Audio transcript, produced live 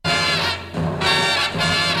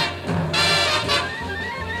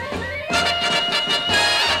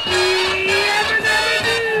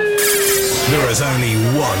is only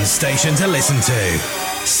one station to listen to.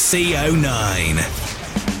 CO9.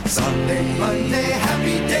 Sunday, Monday,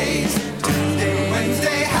 happy days. Tuesday,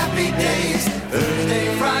 Wednesday, happy days.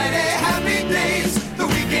 Thursday, Friday, happy days. The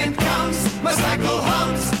weekend comes, my cycle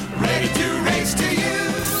hums, ready to race to you.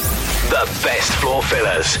 The best floor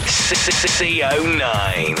fillers.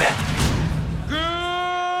 CO9.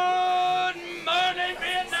 Good morning,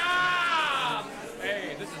 Vietnam!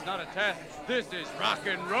 Hey, this is not a test. This is rock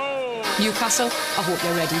and roll. Newcastle, I hope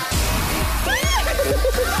you're ready.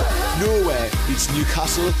 Nowhere beats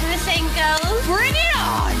Newcastle. The thing goes, bring it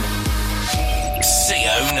on!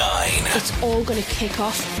 CO9. It's all going to kick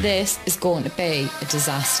off. This is going to be a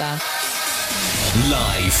disaster.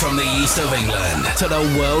 Live from the east of England to the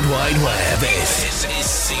World Wide Web. This is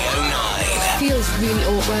CO9. Feels really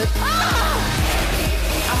awkward.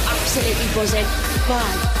 I'm absolutely buzzing. My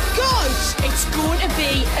God, it's going to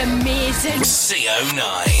be amazing. CO9.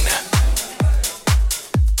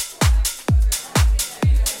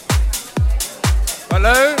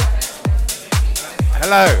 Hello?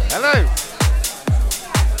 Hello? Hello?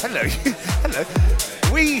 Hello? Hello?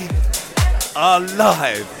 We are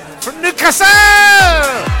live from Newcastle!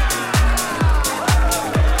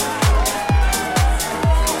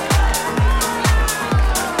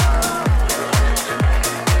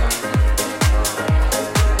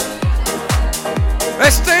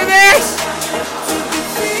 Let's do this!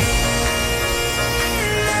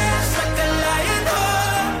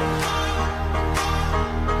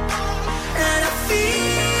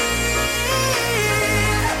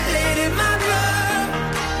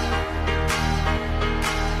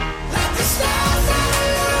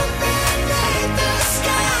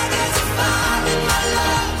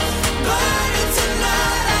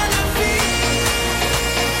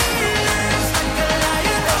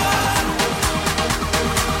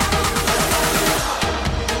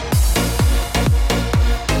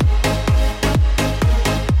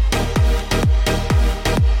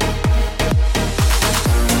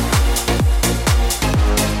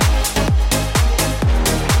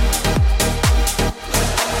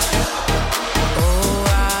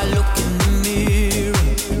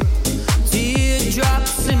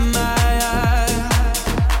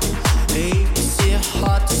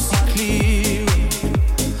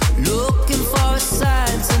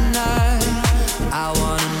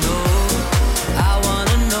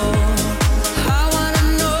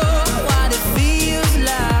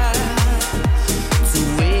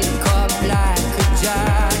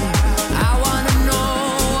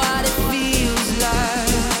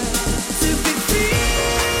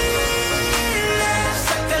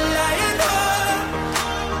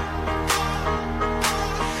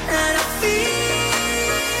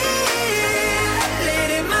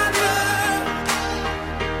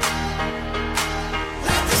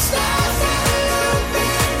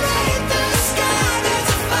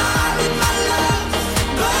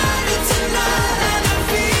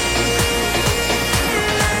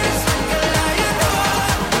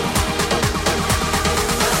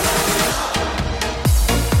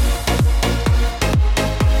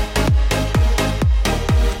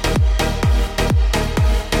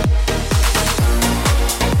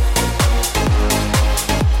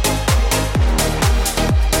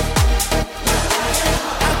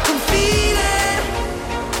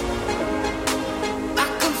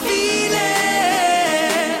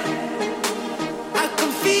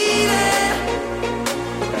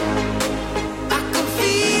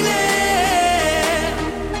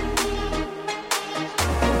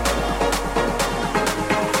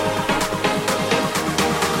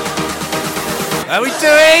 How are we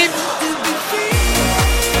doing?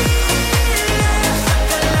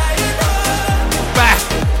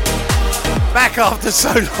 Back after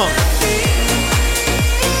so long.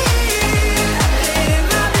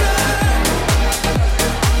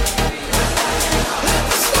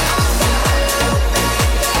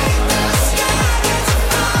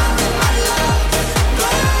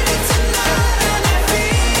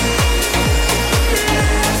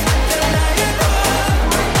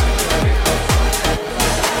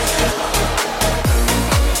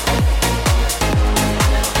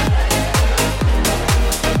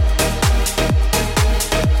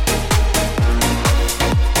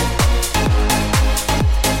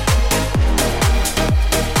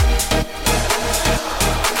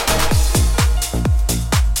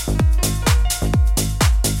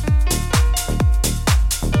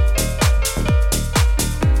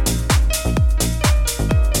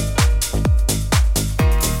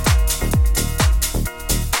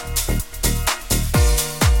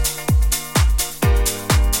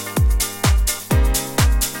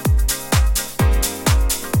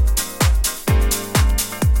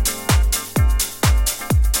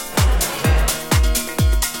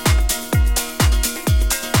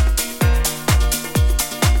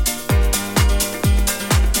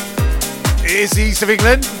 is the East of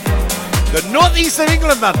England. The North East of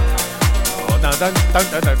England, man. Oh, no,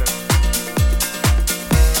 don't.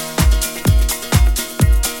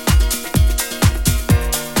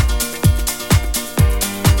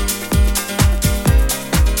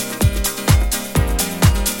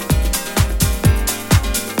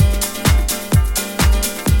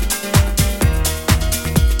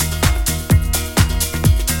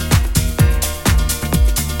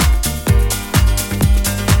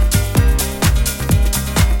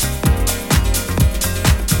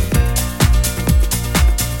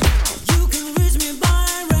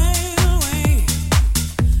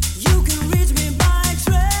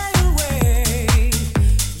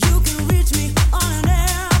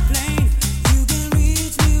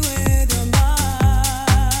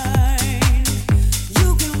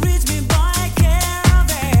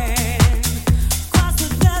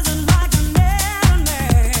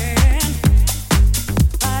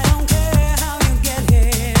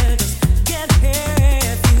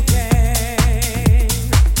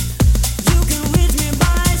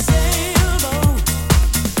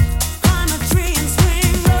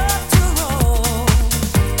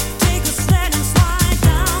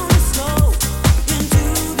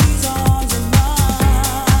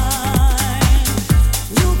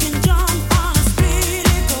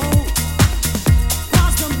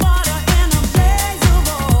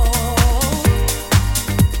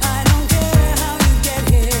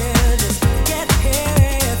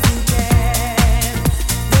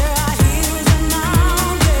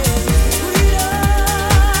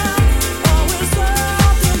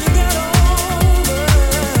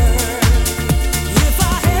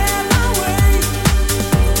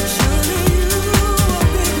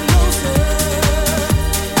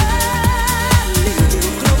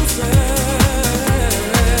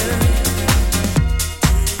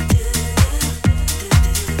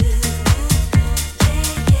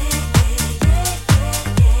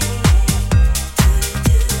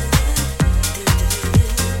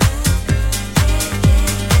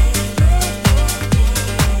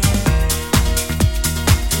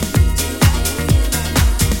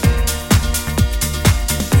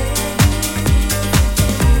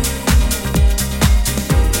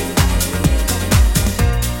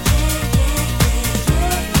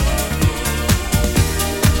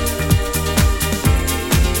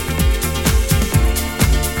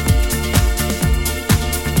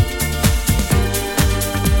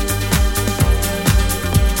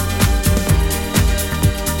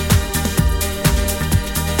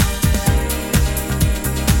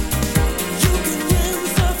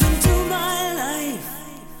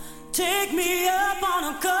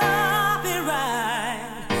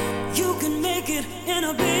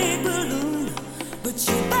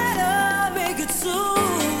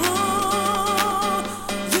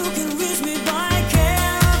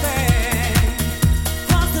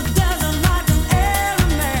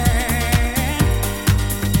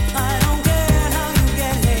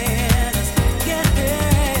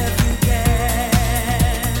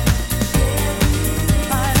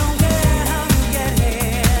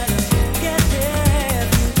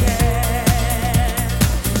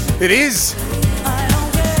 It is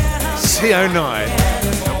CO9,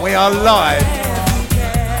 and we are live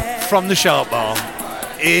from the Sharp Bar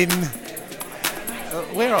in...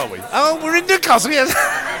 where are we? Oh, we're in Newcastle, yes.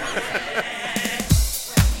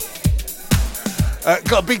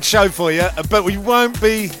 Got a big show for you, but we won't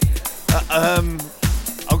be...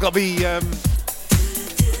 I've got to be...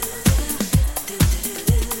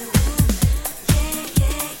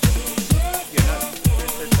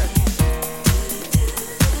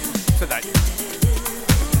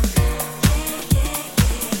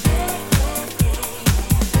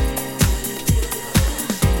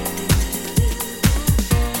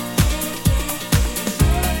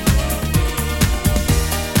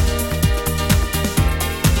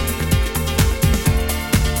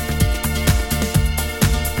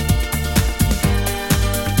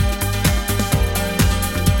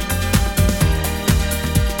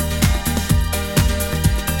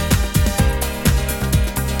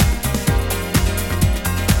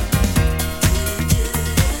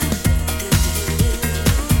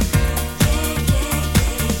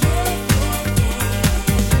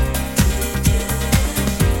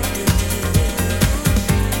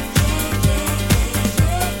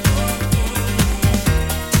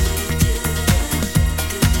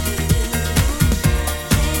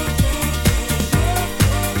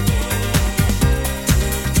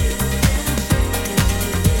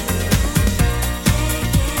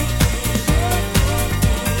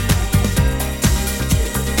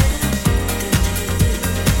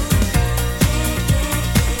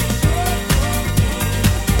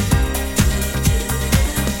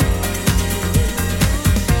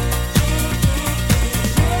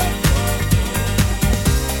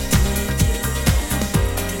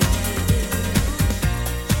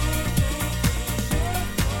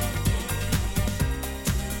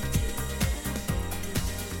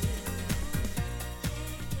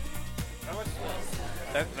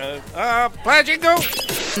 Play a jingle.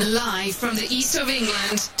 Live from the east of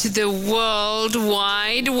England to the World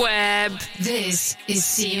Wide Web. This is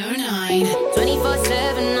CO9.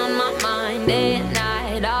 24/7 on my mind, day and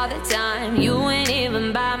night, all the time. You ain't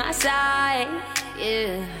even by my side.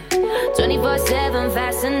 Yeah. 24/7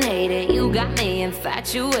 fascinated. You got me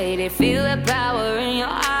infatuated. Feel the power in your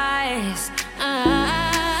eyes.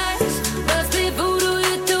 Must be voodoo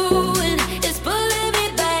you're doing. It's pulling me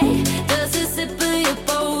back. Just a sip of your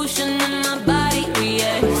potion and my body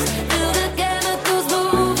reacts. Feel the chemicals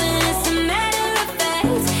moving. It's a matter of fact.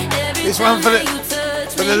 This one for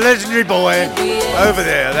the legendary boy over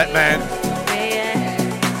there, that man.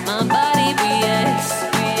 My body reacts,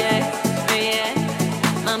 reacts, reacts.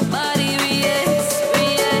 My body reacts,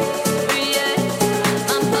 reacts, reacts.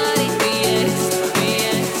 My body reacts,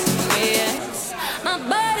 reacts, reacts. My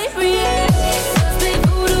body reacts. Must be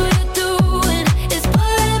voodoo you're doing. It's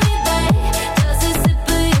pulling me back. Just a sip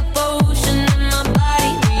of your potion and my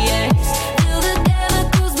body reacts. Feel the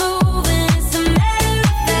chemicals moving. It's a matter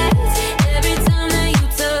of fact. Every time that you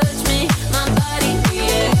touch me, my body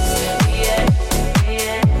reacts, reacts,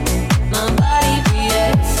 reacts. My body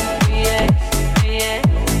reacts, reacts, reacts.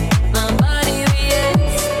 My body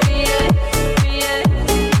reacts, reacts, reacts.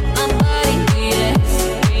 My body reacts,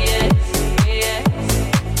 reacts, reacts.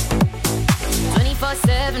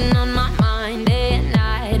 24/7 on my mind, day and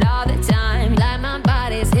night, all the time. Like my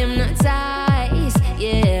body's hypnotized,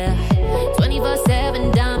 yeah.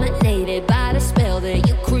 24/7 dominated by the spell that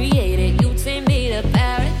you created. You take me to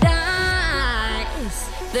paradise.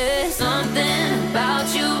 There's something about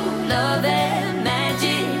you, love and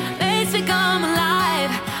magic. Makes me come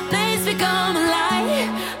alive, makes me come alive.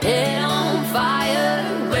 Head on fire,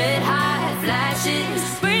 red hot flashes,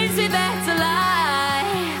 brings me back to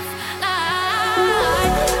life.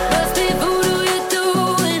 Must be voodoo you're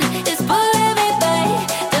doing. It's pulling me back.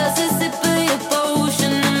 Just a sip of your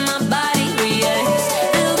potion and my body reacts.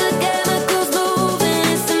 Feel the chemicals moving.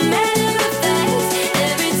 It's a matter of fact.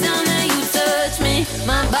 Every time that you touch me,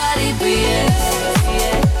 my body reacts.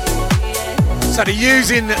 So the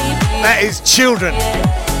using that is children.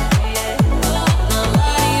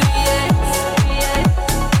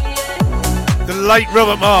 The late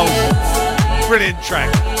Robert Miles. Brilliant track.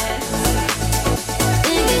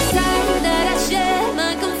 Think it's time that I share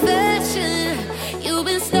my confession. You've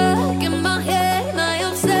been stuck in my head, my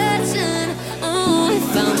obsession. Oh, I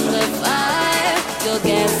found the fire, your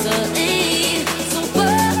gasoline. So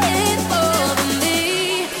burn it for me.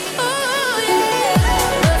 Oh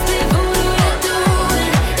yeah. Must be voodoo you're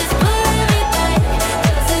doing. It's pulling me back.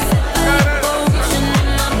 Just a sip of your potion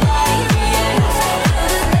and my body reacts. Feel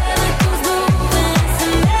the chemicals moving. It's a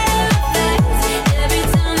matter of fact. Every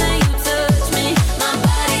time that you touch me, my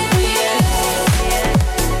body reacts.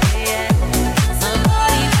 My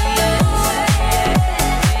body reacts.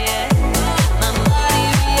 My body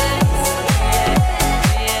reacts. My body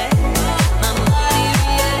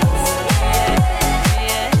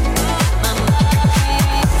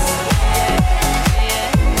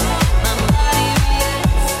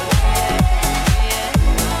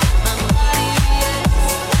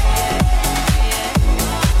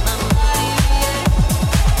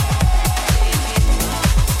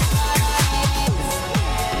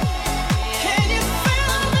Can you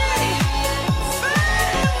feel me?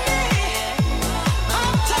 Feel me?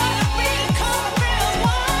 I'm tired of being caught real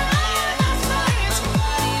one night.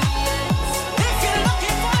 If you're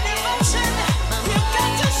looking for devotion, you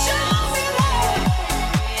got to show me love.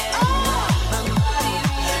 Oh,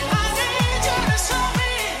 I need you to show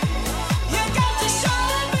me. You got to show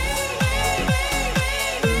me.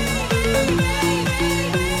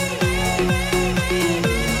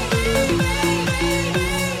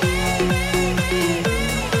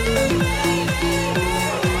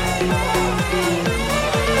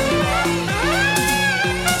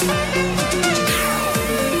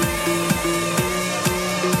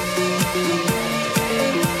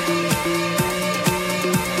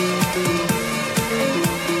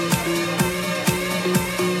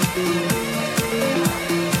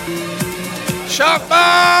 Shark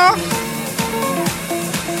bar.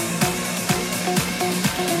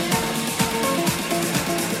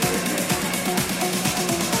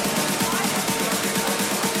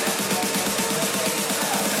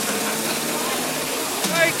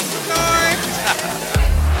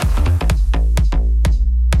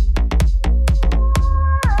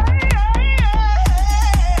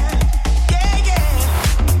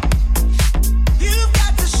 You've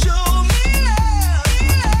got to show me love.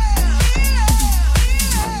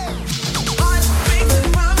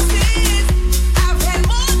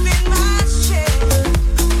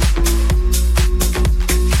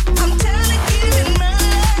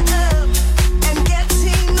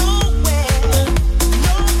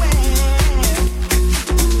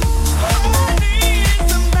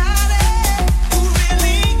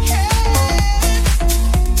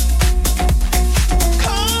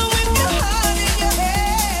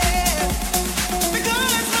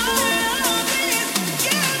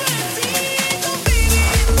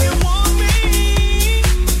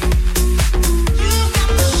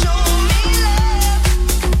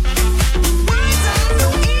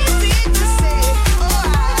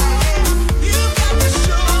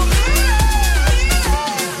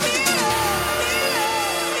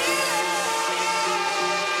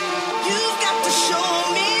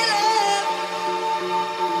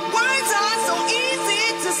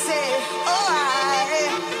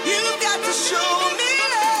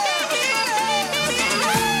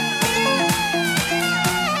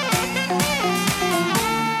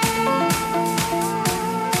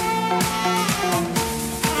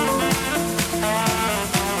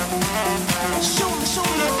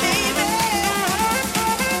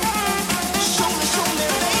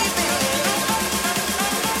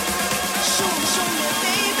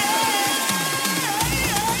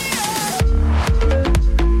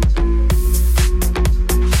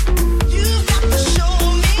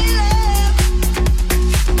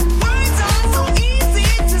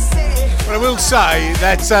 Say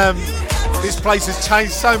that this place has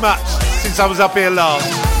changed so much since I was up here last.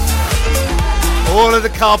 All of the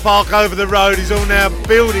car park over the road is all now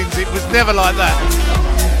buildings. It was never like that.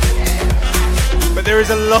 But there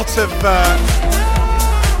is a lot of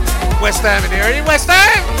West Ham in here. Any West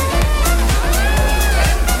Ham?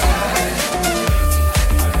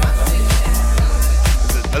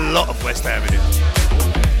 There's a lot of West Ham in here.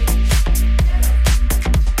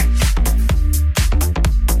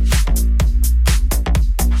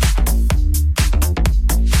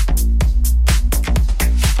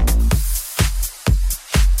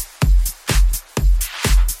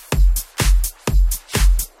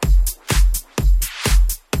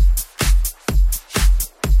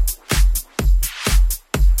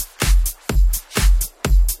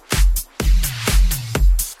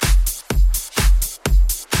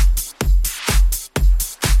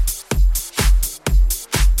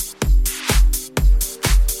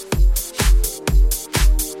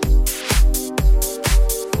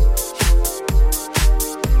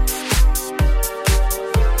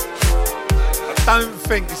 I don't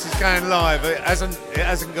think this is going live. It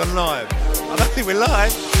hasn't gone live. I don't think we're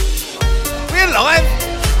live. We're live.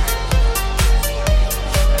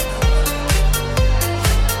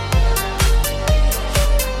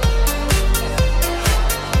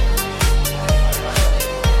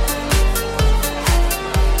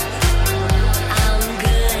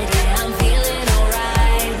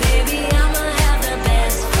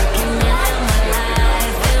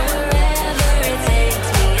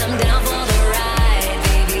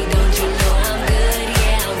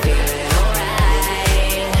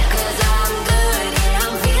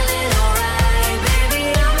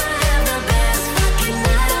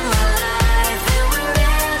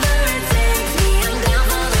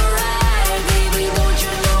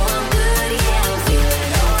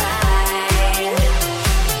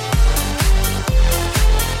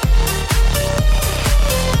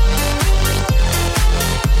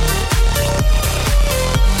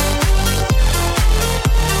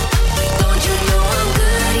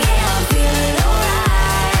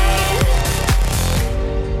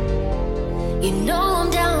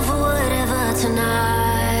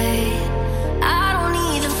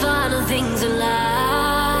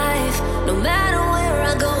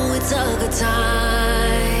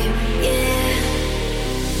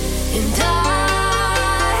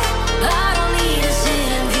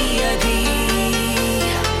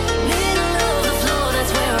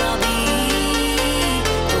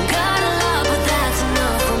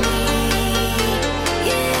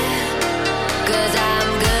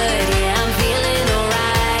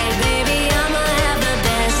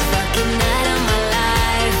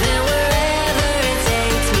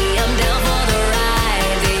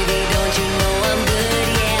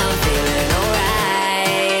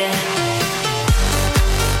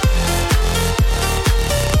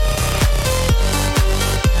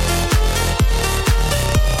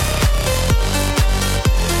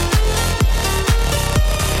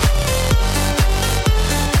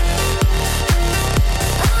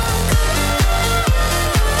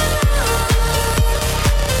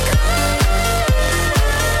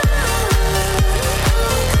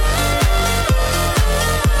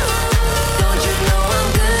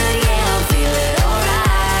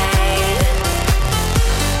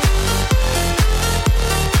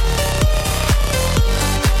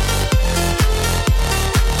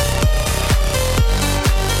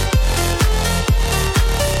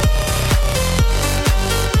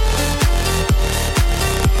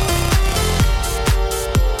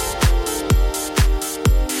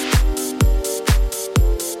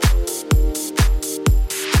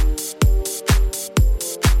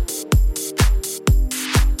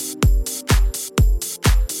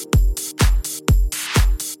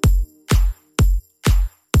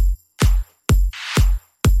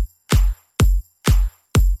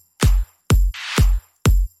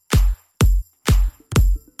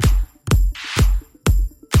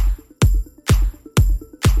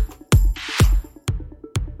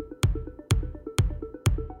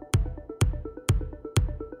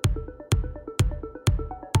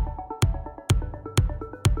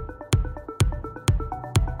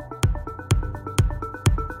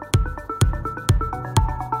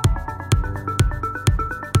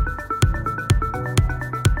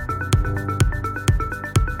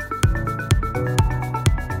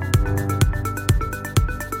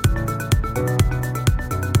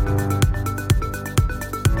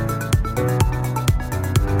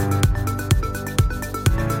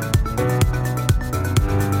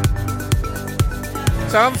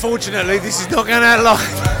 So unfortunately, this is not going out live.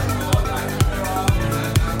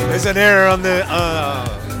 There's an error on the.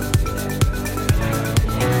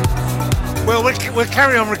 Well, we'll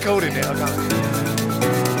carry on recording it. I can't.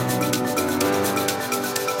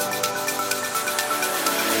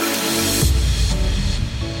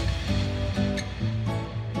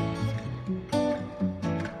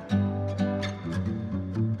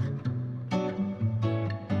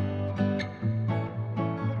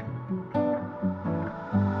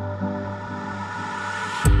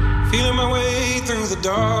 Feeling my way through the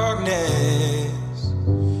darkness,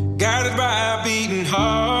 guided by a beating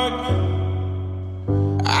heart.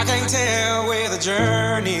 I can't tell where the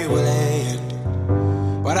journey will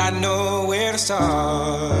end, but I know where to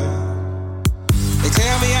start. They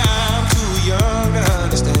tell me I'm too young to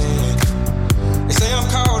understand. They say I'm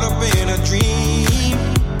caught up in a dream.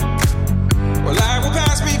 Well, life will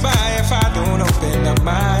pass me by if I don't open up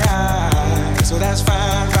my eyes, so that's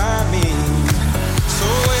fine by me. So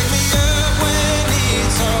wake me up when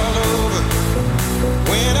it's all over,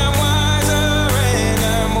 when I'm wiser and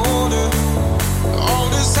I'm older. All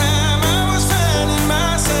this time I was finding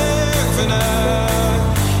myself and I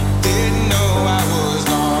didn't know I was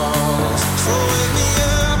lost.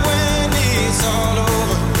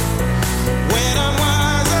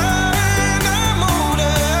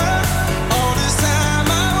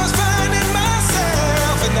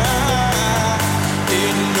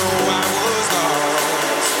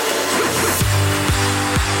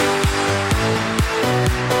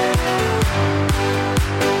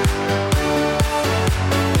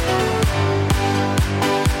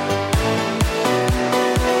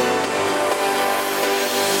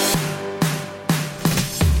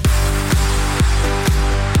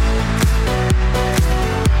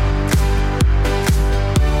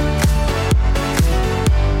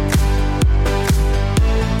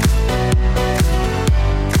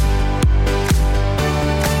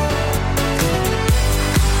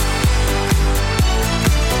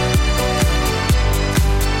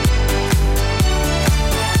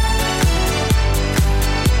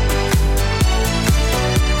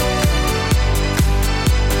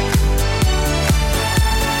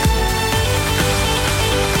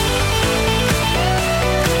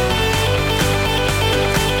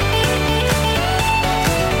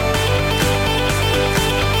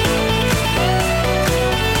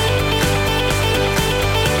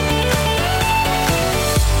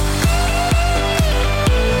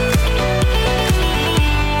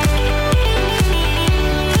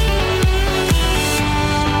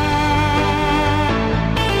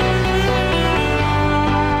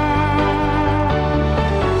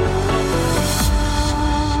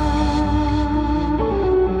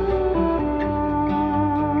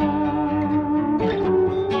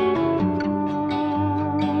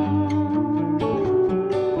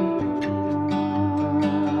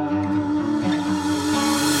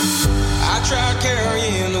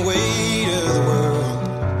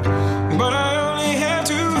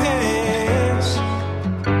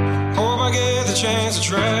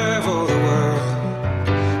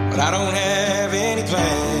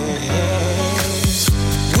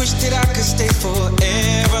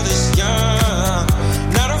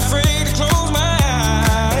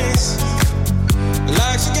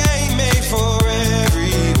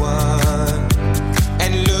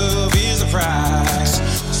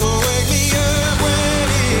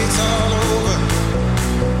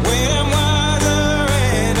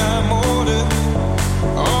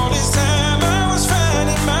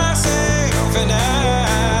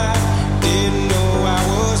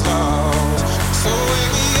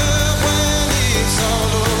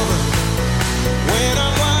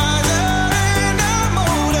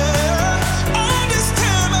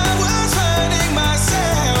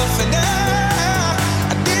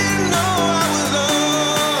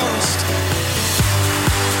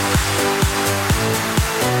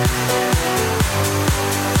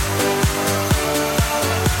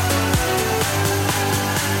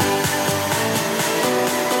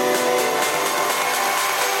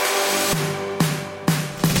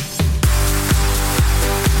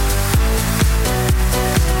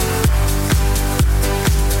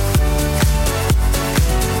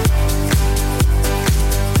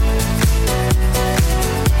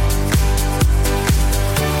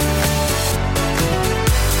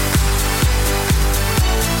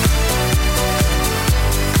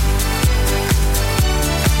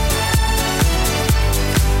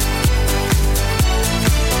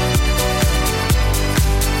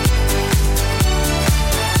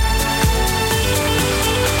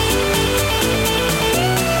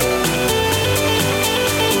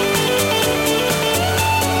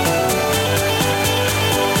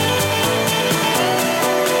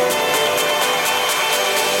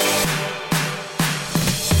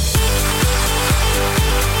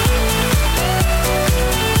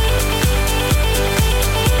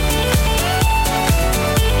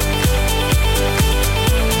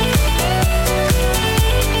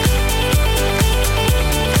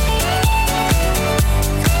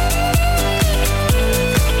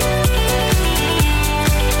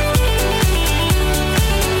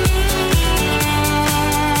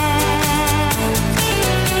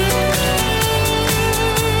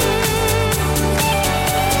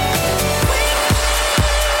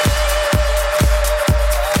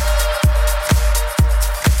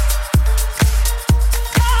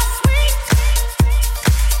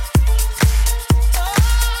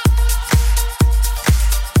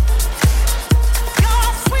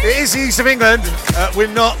 It's the East of England. We're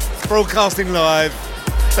not broadcasting live,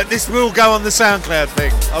 but this will go on the SoundCloud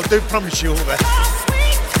thing. I do promise you all that.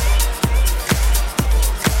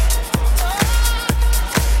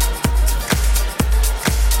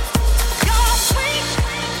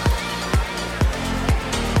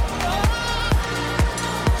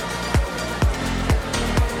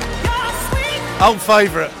 Old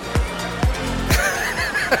favourite.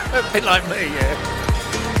 A bit like me, yeah.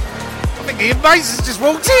 I think Ian Mace has just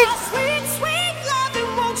walked in. Sweet, sweet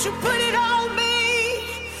loving, won't you put it on me?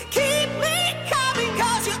 Keep me coming,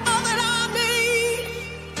 cause you're all that I need.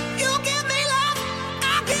 You give me love,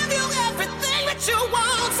 I'll give you everything that you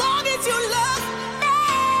want, as long as you love me.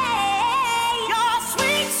 Your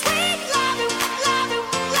sweet, sweet loving, loving,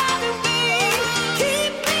 loving me.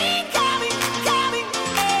 Keep me coming, coming,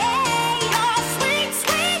 your sweet,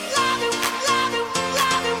 sweet loving, loving,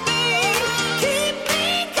 loving me. Keep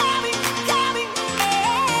me coming, coming,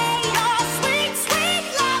 your sweet, sweet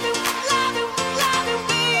loving, loving, loving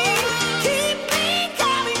me. Keep me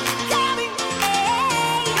coming, coming,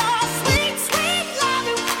 your sweet, sweet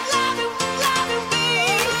loving, loving, loving me.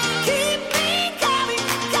 Keep me coming,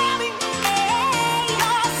 coming,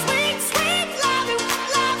 your sweet, sweet loving,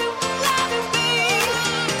 loving, loving me.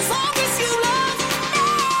 As long as you love me,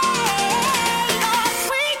 your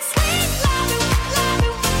sweet, sweet loving,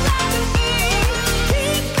 loving, loving me.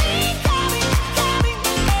 Keep me coming, coming,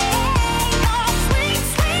 your sweet,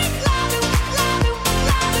 sweet loving, loving,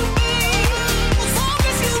 loving me. As long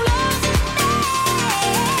as you love me,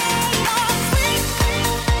 your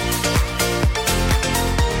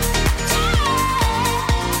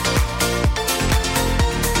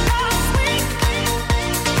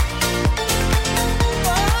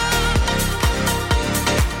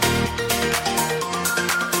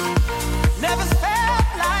never felt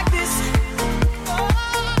like this.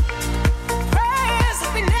 Prayers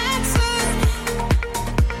have been answered.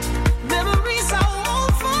 Memories I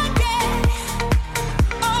won't forget.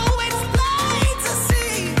 Oh, it's plain to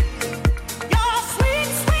see. Your sweet,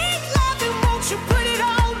 sweet loving, won't you put it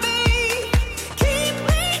on me? Keep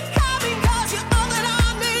me coming, cause you're all that I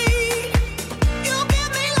need. You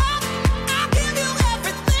give me love, I'll give you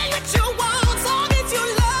everything that you want, as long as you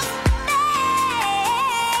love me.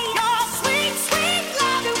 Your sweet, sweet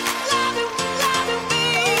loving, loving, loving me.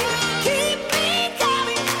 Keep me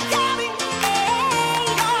coming, coming,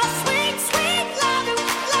 your sweet, sweet loving,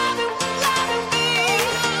 loving, loving me.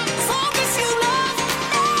 As long as you love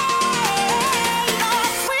me, your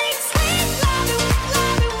sweet, sweet loving,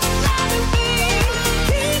 loving, loving me.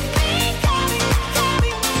 Keep me coming,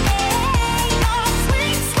 coming, your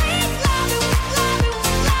sweet, sweet loving, loving,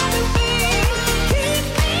 loving me. Keep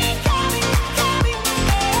me coming, coming,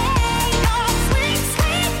 your sweet,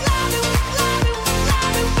 sweet loving, loving,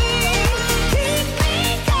 loving me. Keep me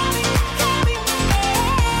coming, coming,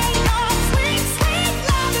 your sweet, sweet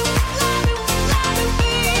loving, loving, loving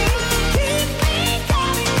me. Keep me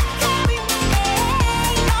coming, coming,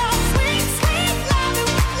 your sweet, sweet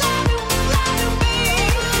loving, loving, loving me.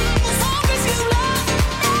 As long as you love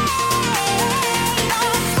me,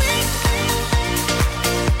 your sweet,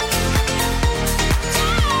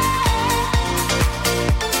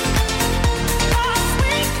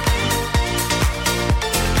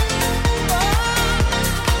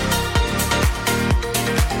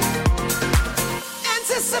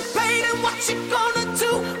 anticipating what you're gonna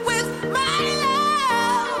do with my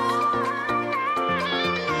love.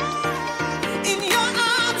 In your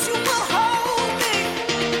arms you will hold me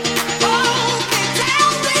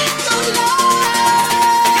down with your love.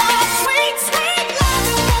 Your sweet, sweet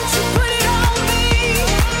loving, won't you put it on me?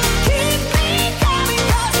 Keep me coming,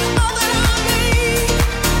 cause you're all that I need.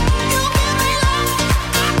 You give me love,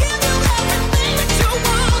 I'll give you everything that you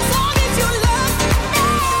want, as long as you love me.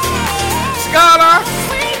 Scala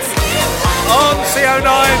Sweet, sweet on CO9.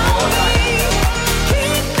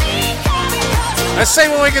 Let's see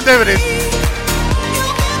what we can do with this.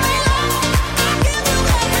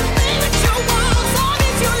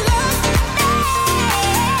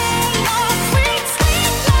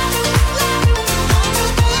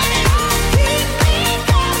 Keep me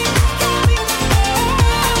coming,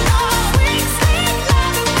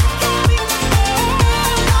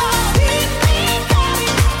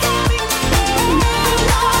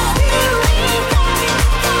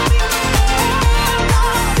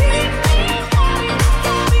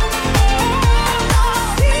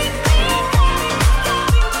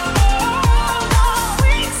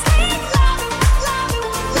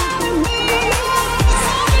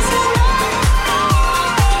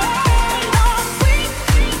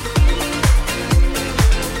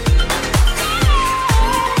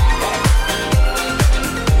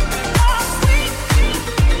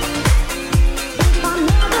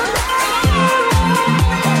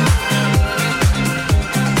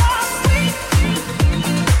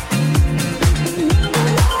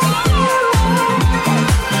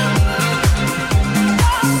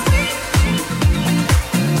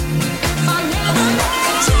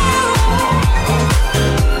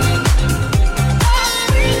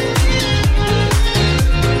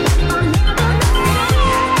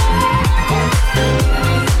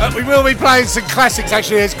 playing some classics.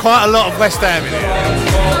 Actually, there's quite a lot of West Ham in here.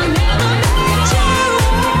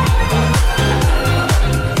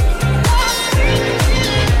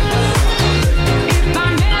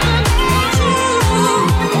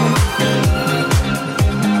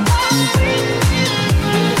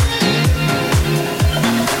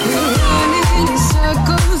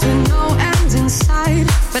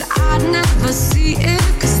 But I'd never see it,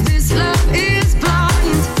 'cause this love is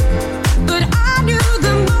blind. But I knew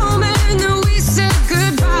the moment that we said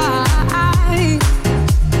goodbye.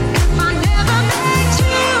 If I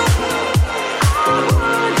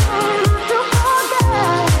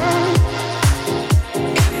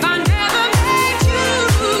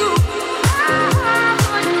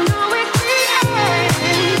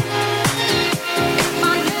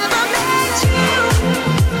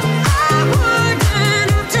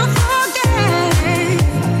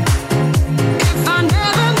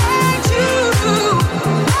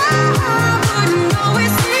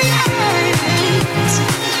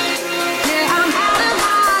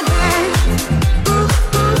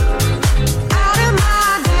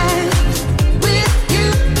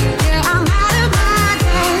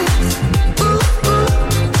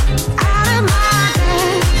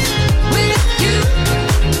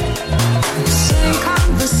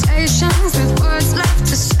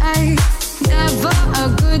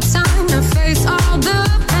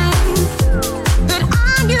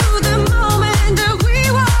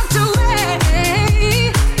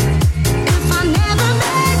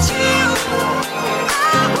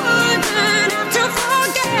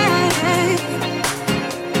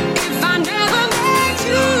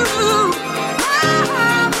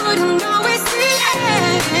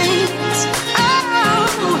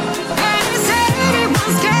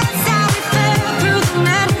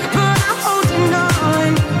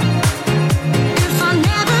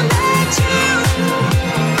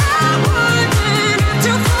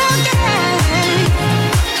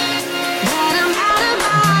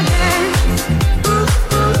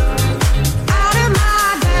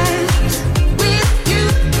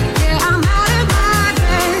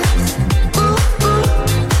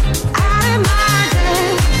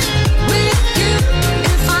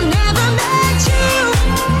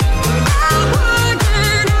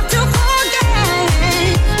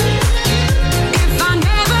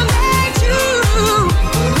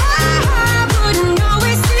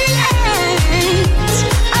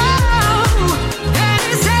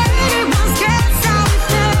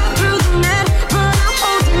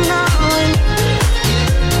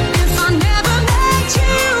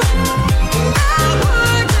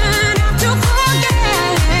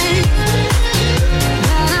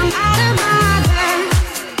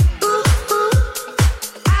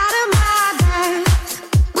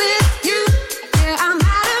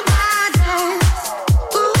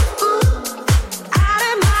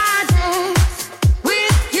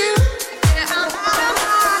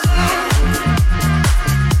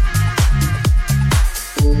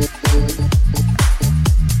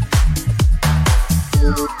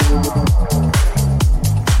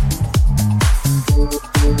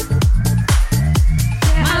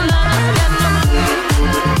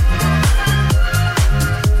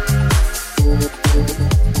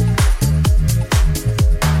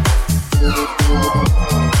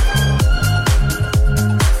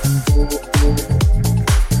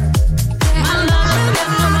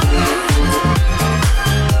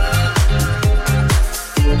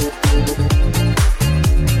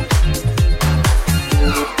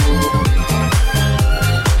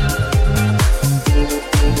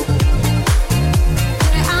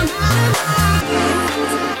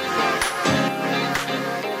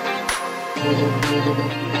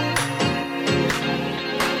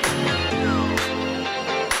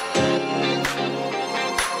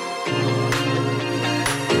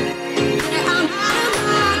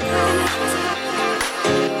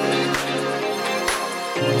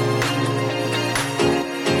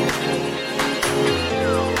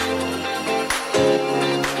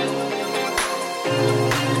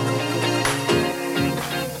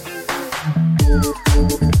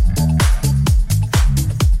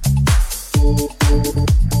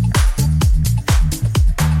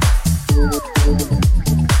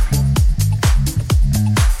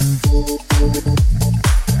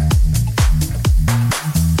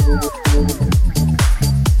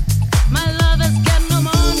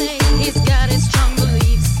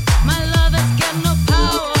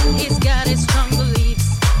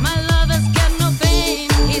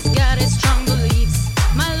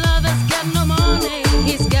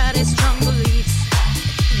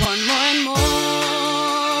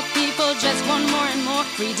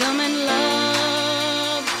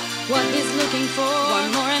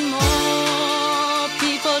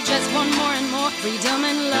freedom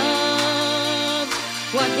and love.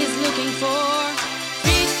 What he's looking for,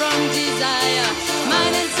 freed from desire,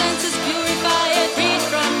 mind and senses purify it, freed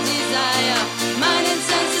from desire, mind and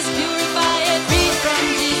senses purify it, freed from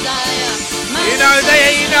desire. You know,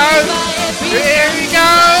 there you go. Here we go.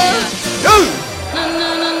 Go.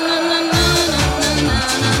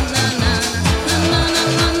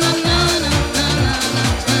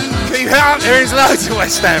 Keep it up. There is loads of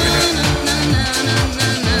West Ham in it.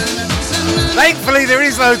 Thankfully, there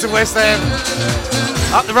is loads of West Ham.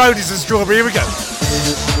 Up the road is a Strawberry. Here we go.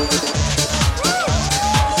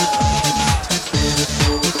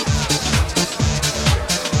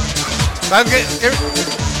 Don't get.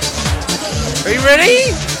 Are you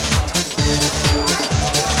ready?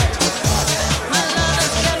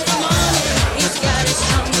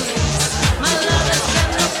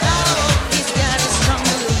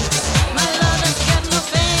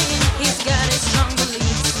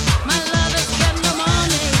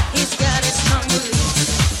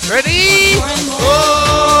 Ready?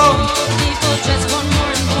 Oh! People just want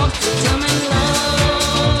more and more freedom and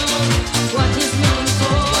love. What he's looking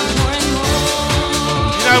for, more and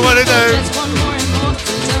more. You know what to do. Just want more and more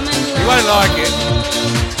freedom and love. You won't like it.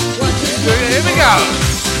 What he's Here we go.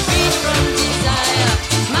 freed from desire,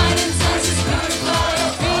 mind and senses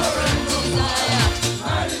purified. Freed from desire,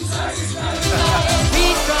 mind and senses purified.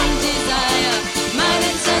 Freed from desire, mind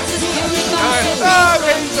and senses purified.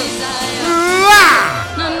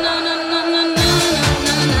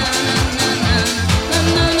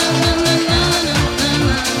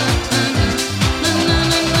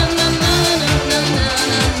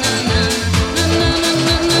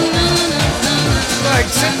 Make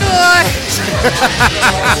some noise.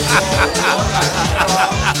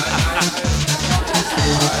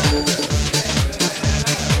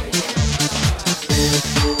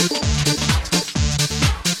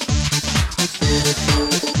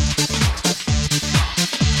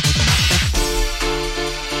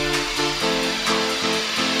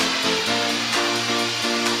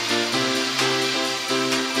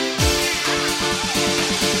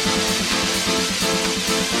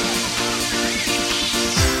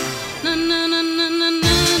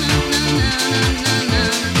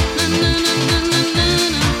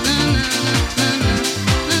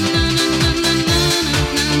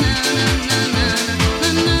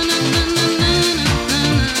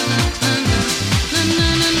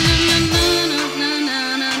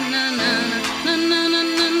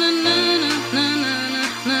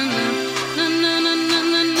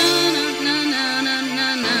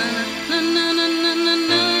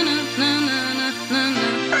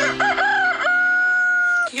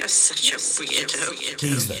 You're such a weirdo.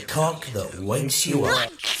 He's the cock that wakes you up.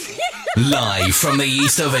 Live from the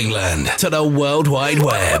east of England to the World Wide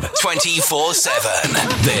Web, 24/7.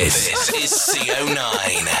 This is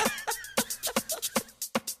CO9.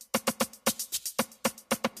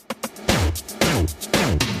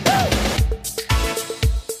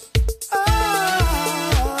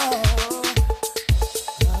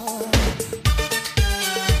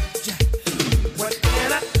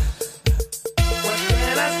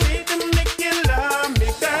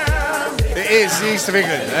 It is the east of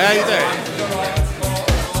England. How you doing?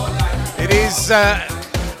 It is.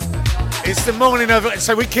 It's the morning of.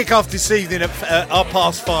 So we kick off this evening at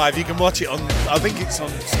 5:30. You can watch it on. I think it's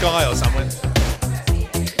on Sky or something.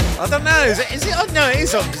 I don't know. Is it on? No, it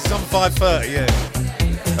is on. 'Cause it's on 5:30. Yeah.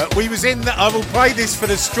 We was in. I will play this for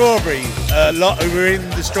the Strawberry lot who were in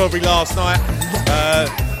the Strawberry last night.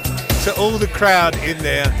 To all the crowd in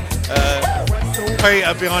there.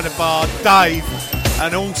 Peter behind the bar, Dave,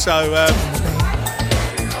 and also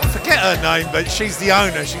I forget her name, but she's the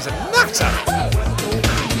owner. She's a nutter.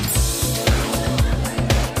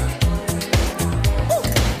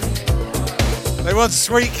 They want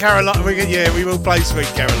Sweet Caroline. We will play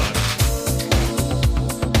Sweet Caroline.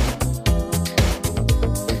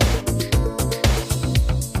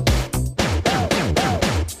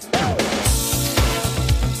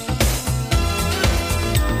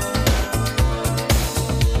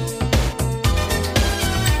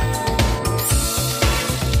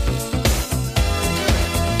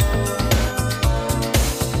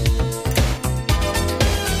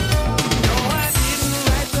 I didn't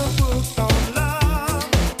write the book on love,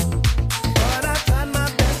 but I tried my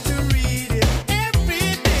best to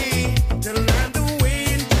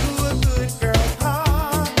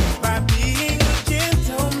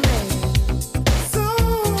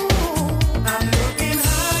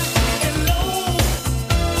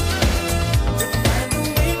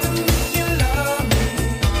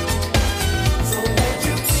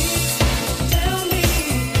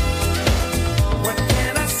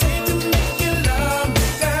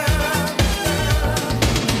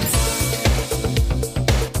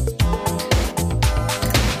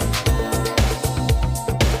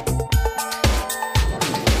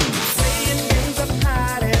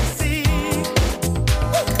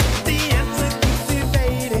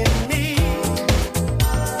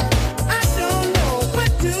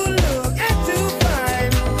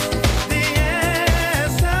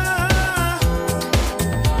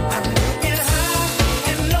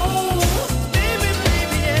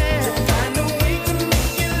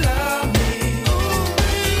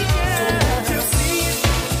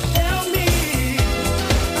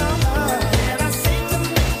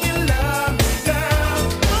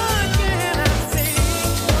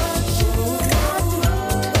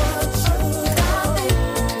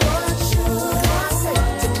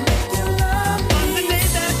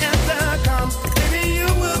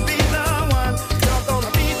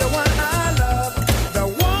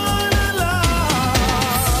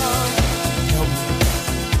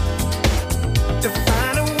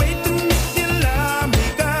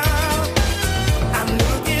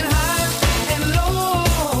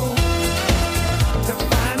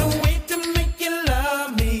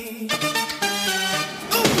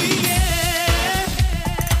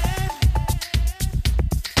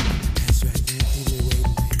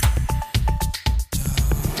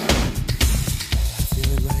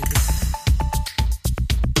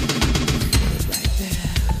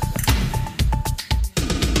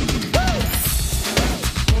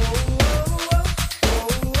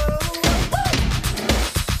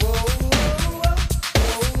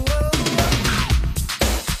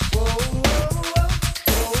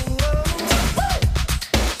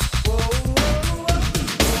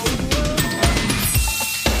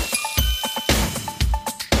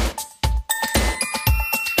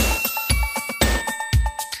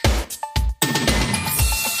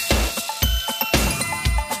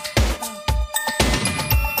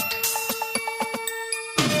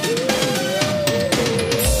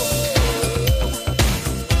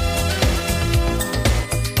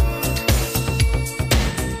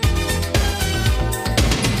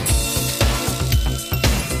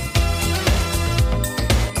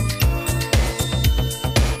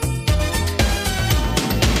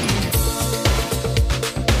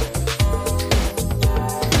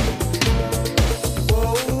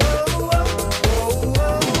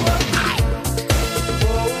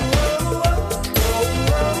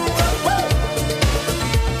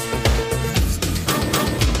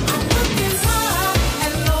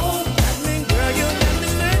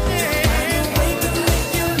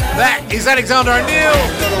That is Alexander O'Neill.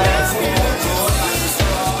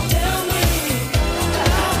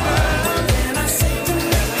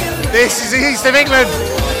 This is the East of England.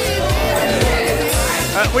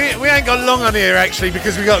 We ain't got long on here actually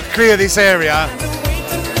because we got to clear this area,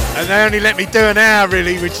 and they only let me do an hour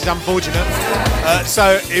really, which is unfortunate.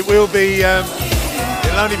 So it will be,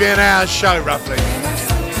 it'll only be an hour's show roughly.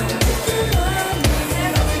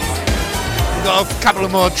 We've got a couple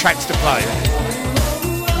of more tracks to play.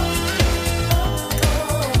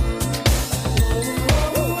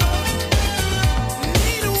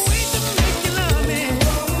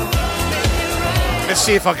 Let's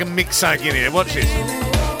see if I can mix something in here. Watch this.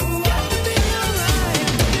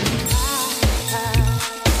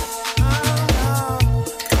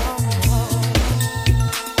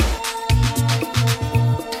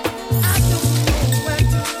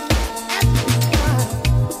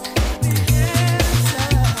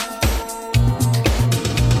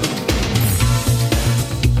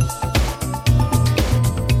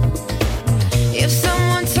 If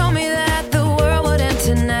someone told me that the world would end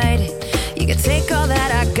tonight, you could take all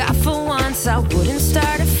that I got for once, I wouldn't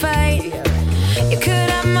start a fight. You could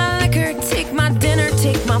have my liquor, take my dinner,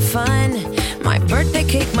 take my fun, my birthday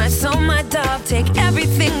cake, my soul, my dog, take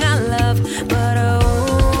everything I love. But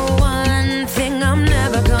oh, one thing I'm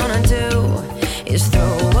never gonna do is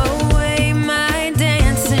throw away my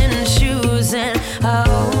dancing shoes. And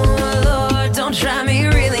oh Lord, don't try me,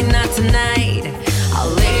 really not tonight. I'll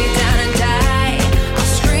lay down and die,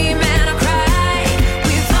 I'll scream and I'll cry.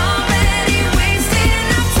 We've already wasted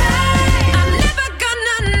enough time. I'm never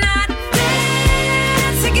gonna not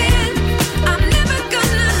dance again. I'm never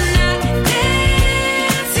gonna not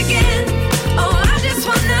dance again. Oh, I just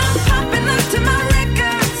wanna pop and look to my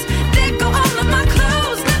records. They go all of my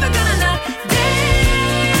clothes. Never gonna not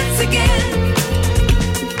dance again.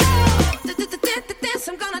 Dance,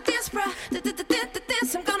 I'm gonna dance, bruh.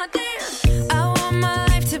 Dance, I'm gonna dance. I want my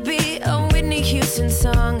life to be a Whitney Houston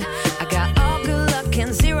song. I got all good luck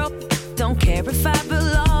and zero. Don't care if I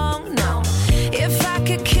belong, no. If I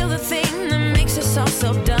could kill the thing that makes us all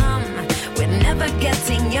so dumb, we're never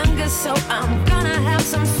getting younger, so I'm gonna have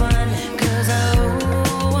some fun. 'Cause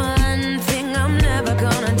oh, one thing I'm never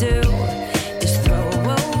gonna do is throw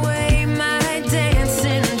away my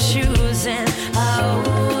dancing shoes. And oh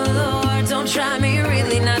Lord, don't try me,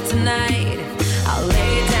 really not tonight. I'll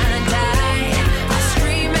lay down and die, I'll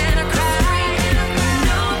scream and I'll cry.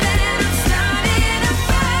 Know that I'm starting a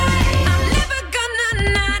fight. I'm never gonna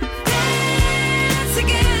not dance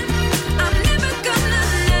again. I'm never gonna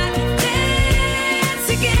not dance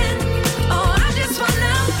again. Oh, I just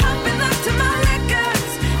wanna pop and look to my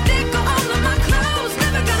records. They go all of my clothes.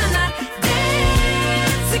 Never gonna not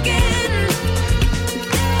dance again.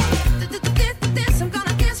 Dance, I'm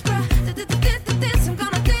gonna dance, bruh. Dance, I'm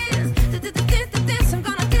gonna dance. Dance, I'm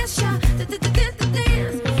gonna dance, yeah.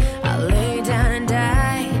 Dance. I'll lay down and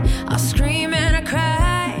die, I'll scream and I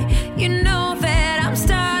cry. You know that I'm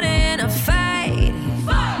starting a fight.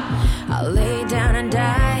 I'll lay down and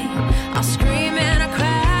die, I'll scream and I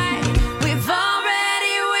cry. We've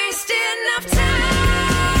already wasted enough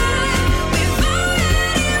time. We've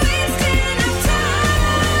already wasted enough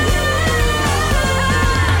time.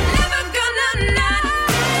 I'm never gonna not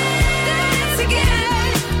dance again.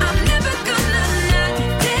 I'm never gonna not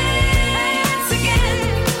dance again.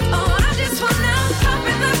 Oh, I just wanna pop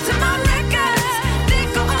and look to my records. They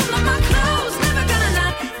go all of my clothes. Never gonna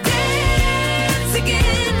not dance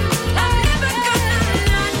again. I'm never gonna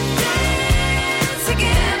not dance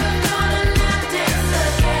again. Never gonna not dance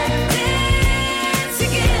again. Dance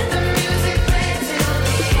again. The music plays till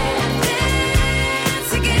the end.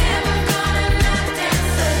 Dance again. Never gonna not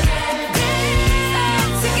dance again.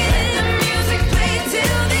 Dance again. The music plays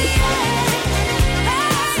till the end.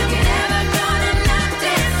 Dance again. Never gonna not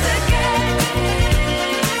dance again.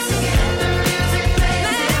 Dance again. The music plays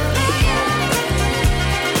till the end.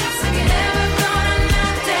 Dance again. Never gonna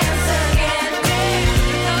not dance again.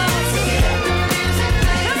 Dance again. The music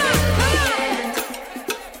plays till the end.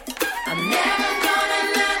 I'm never gonna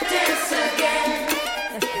not dance again.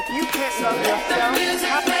 You can't love The yourself.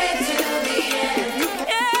 music plays till the end.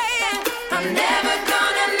 Yeah. I'm never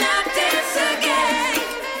gonna not dance again.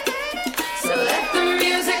 So let the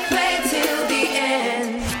music play till the end.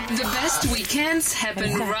 The best weekends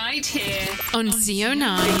happen right here on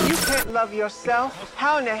CO9. You can't love yourself.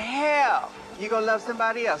 How in the hell you gonna love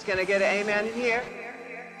somebody else? Can I get an amen in here?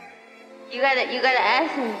 You gotta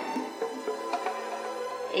ask me.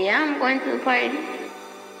 Yeah, I'm going to the party,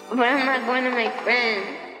 but I'm not going to make friends.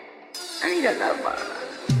 I need a love ball.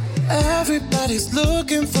 Everybody's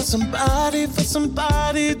looking for somebody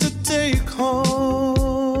to take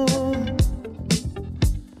home.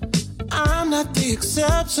 not the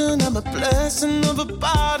exception, I'm a blessing of a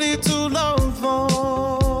body to love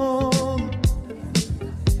on.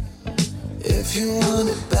 If you want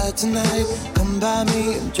it bad tonight, come by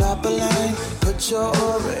me and drop a line. Put your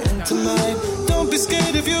aura into mine. Don't be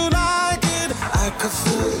scared if you like it. I could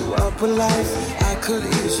fill you up with life. I could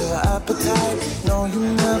ease your appetite. No,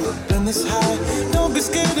 you've never been this high. Don't be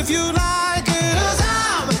scared if you like it. 'Cause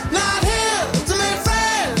I'm not here to make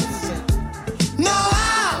friends. No,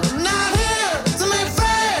 I'm not here to make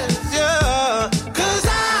friends, yeah. 'Cause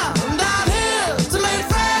I'm not here to make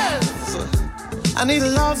friends. I need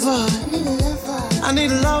a lover. I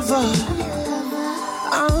need a lover.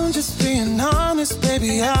 I'm just being honest,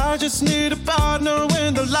 baby. I just need a partner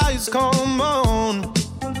when the lights come on.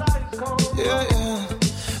 Yeah, yeah.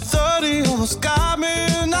 30 almost got me,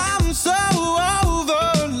 and I'm so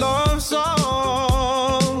over love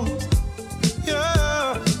songs.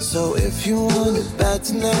 Yeah. So if you want it bad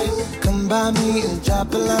tonight, come by me and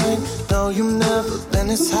drop a line. No, you've never been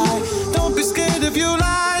this high. Don't be scared if you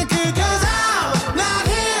like it, 'cause I'm not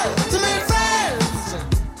here to make friends.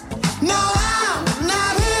 No, I'm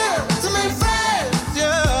not here to make friends,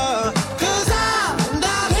 yeah. 'Cause I'm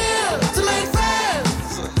not here to make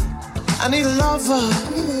friends. I need a lover.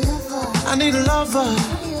 I need a lover.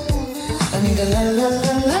 I need a la la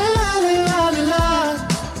la la la la la la.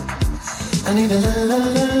 I need a la la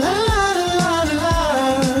la la la la la la.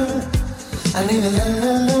 I need a la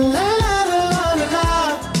la la la la la la la.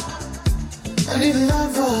 I need a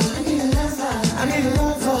lover. I need a lover. I need a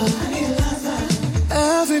lover. I need a lover.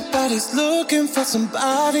 Everybody's looking for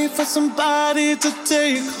somebody to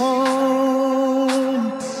take home.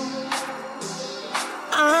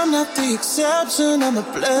 I'm not the exception, I'm a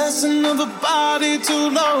blessing of a body to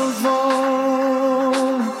love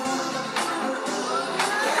on.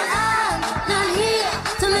 I'm not here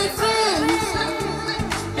to make friends.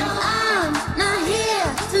 No, I'm not here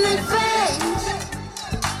to make friends.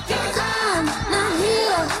 I'm not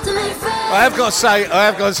here to make friends. I have got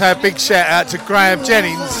to say a big shout out to Graham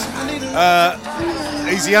Jennings.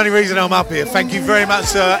 He's the only reason I'm up here. Thank you very much,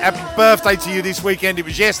 sir. Happy birthday to you this weekend. It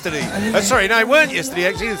was yesterday. Sorry, no, it weren't yesterday,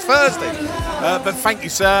 actually. It was Thursday. But thank you,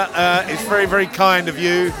 sir. It's very, very kind of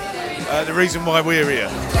you. The reason why we're here.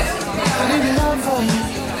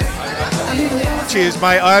 Cheers,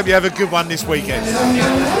 mate. I hope you have a good one this weekend.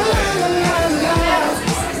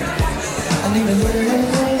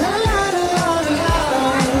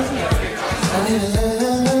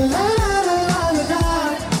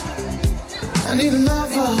 I need a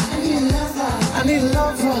lover. I need a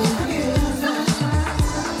lover.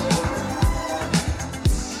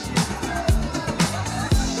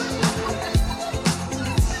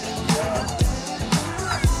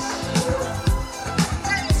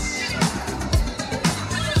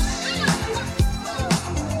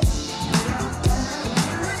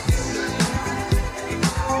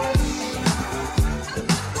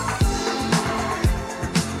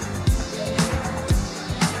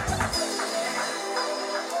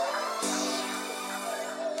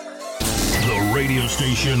 Radio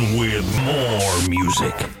station with more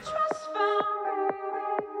music.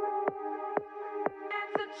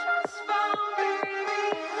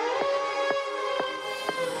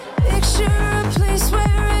 Picture a place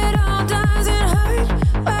where it all doesn't hurt,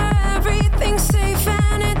 where everything's safe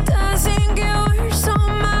and it doesn't get worse. Oh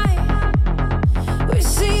my, we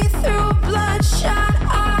see through bloodshot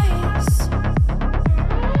eyes.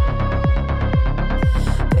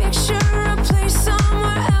 Picture a place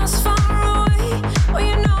somewhere else far away, where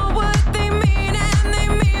you know what they mean and they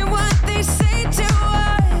mean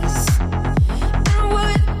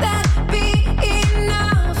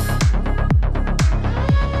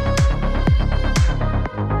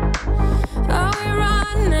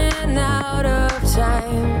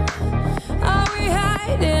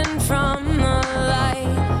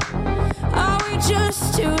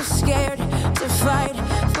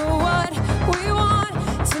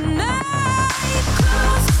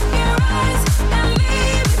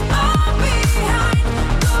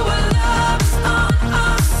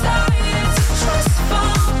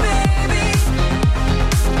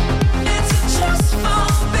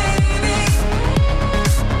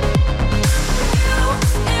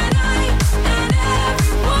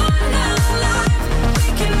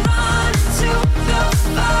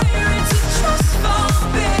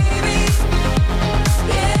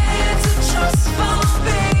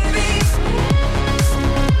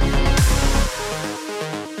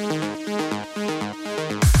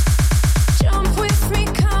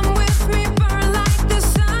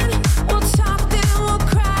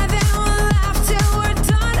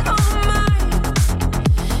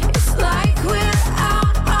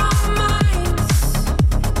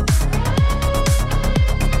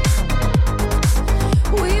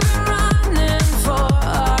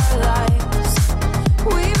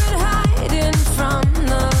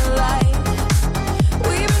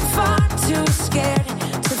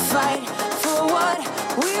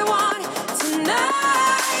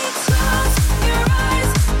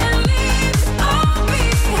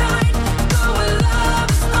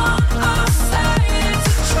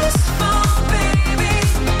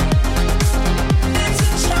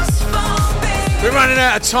running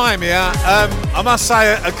out of time here. I must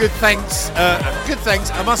say a good thanks.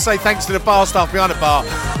 I must say thanks to the bar staff behind the bar.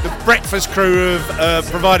 The breakfast crew have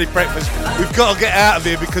provided breakfast. We've got to get out of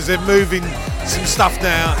here because they're moving some stuff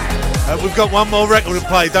now. We've got one more record to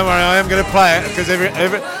play. Don't worry, I am going to play it because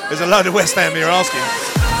there's a load of West Ham here asking.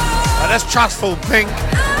 That's Trustful Pink.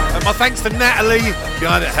 My thanks to Natalie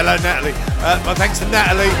behind it. Hello, Natalie. My thanks to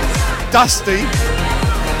Natalie, Dusty,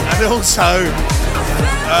 and also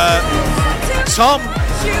Tom.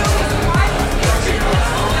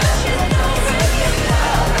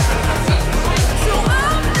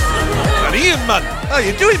 And Ian, man. How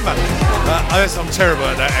you doing, man? I'm terrible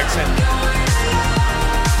at that accent.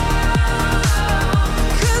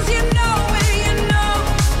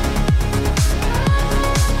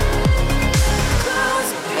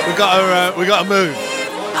 We got to move.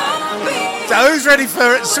 So who's ready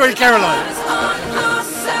for Sweet Caroline?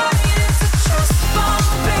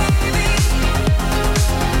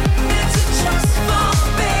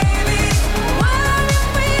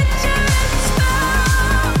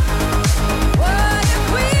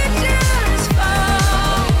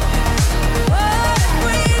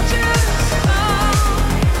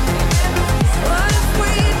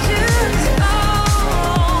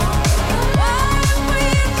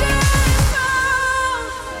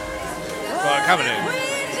 Coming in.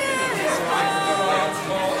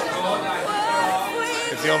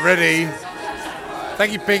 If you're ready,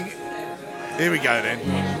 thank you, Pink. Here we go then.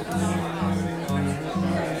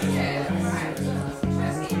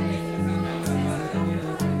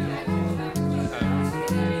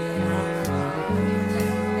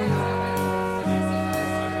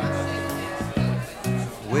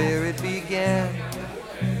 Where it began,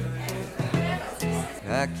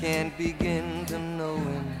 I can't begin to know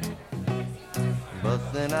him.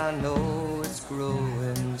 But then I know it's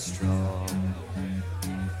growing strong.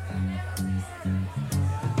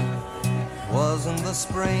 Wasn't the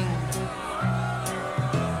spring,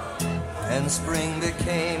 and spring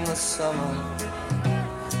became the summer.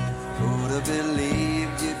 Who'd have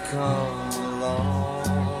believed you'd come along?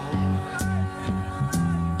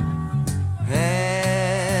 Hands,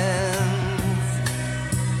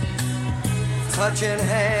 touching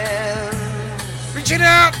hands, reaching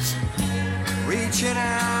out. Reaching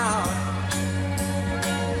out,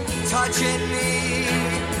 touching me,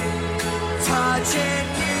 touching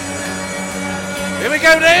you. Here we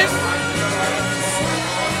go then.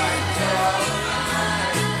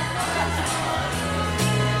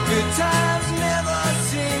 Good times never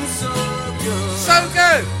seem so good. So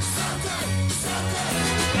good.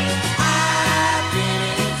 I've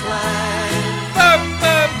been inclined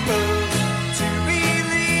to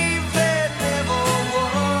believe there never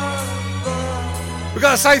was. We've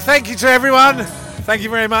got to say thank you to everyone. Thank you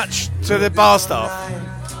very much to the bar staff.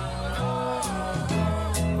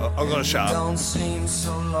 I've got to shut up. Don't seem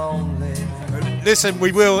so lonely. Listen,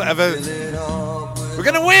 we will have a... We're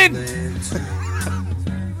going to win!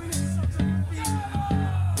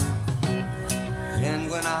 And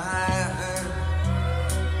when I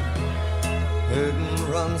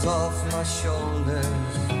hurtin' runs off my shoulders,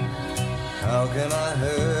 how can I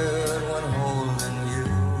hurt when holding you?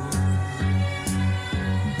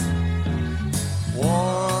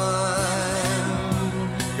 One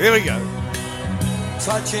Here we go.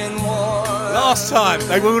 touching one. Last time,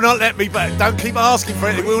 they will not let me play. Don't keep asking for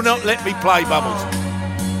it. They will not let me play Bubbles.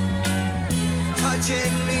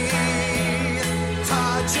 Touching me,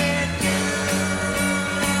 touching you.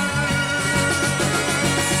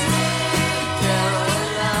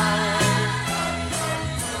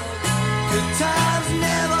 Good times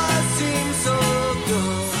never seem so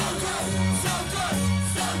good.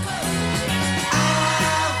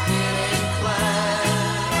 I've been inclined.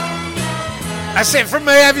 That's it from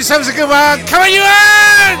me. Have yourselves a good one. Come on, you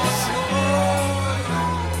hands!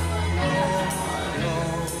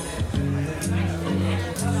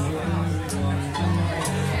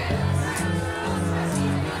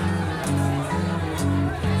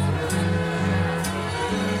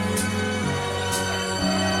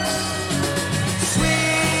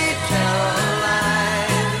 Sweet Caroline.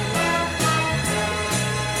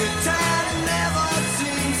 Good times never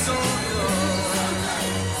seem so good.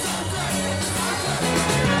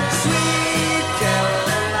 Sweet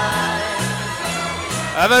Caroline.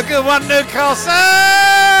 Have a good one, Newcastle!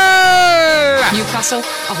 Newcastle,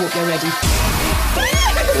 I hope you're ready.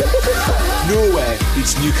 Nowhere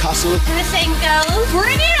beats Newcastle. Everything goes.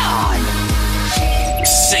 Bring it on!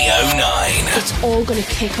 CO9. It's all going to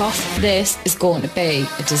kick off. This is going to be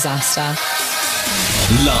a disaster.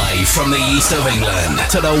 Live from the east of England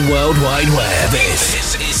to the World Wide Web.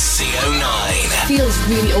 This is CO9. Feels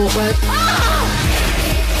really awkward. Ah!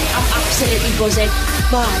 absolutely buzzing.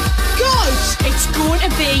 My God, it's going to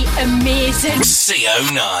be amazing.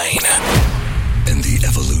 CO9. And the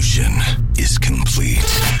evolution is complete.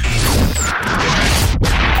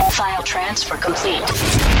 File transfer complete.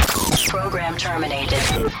 Program terminated.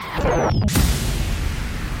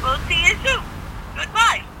 We'll see you soon.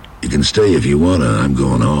 Goodbye. You can stay if you wanna. I'm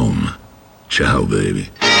going home. Ciao, baby.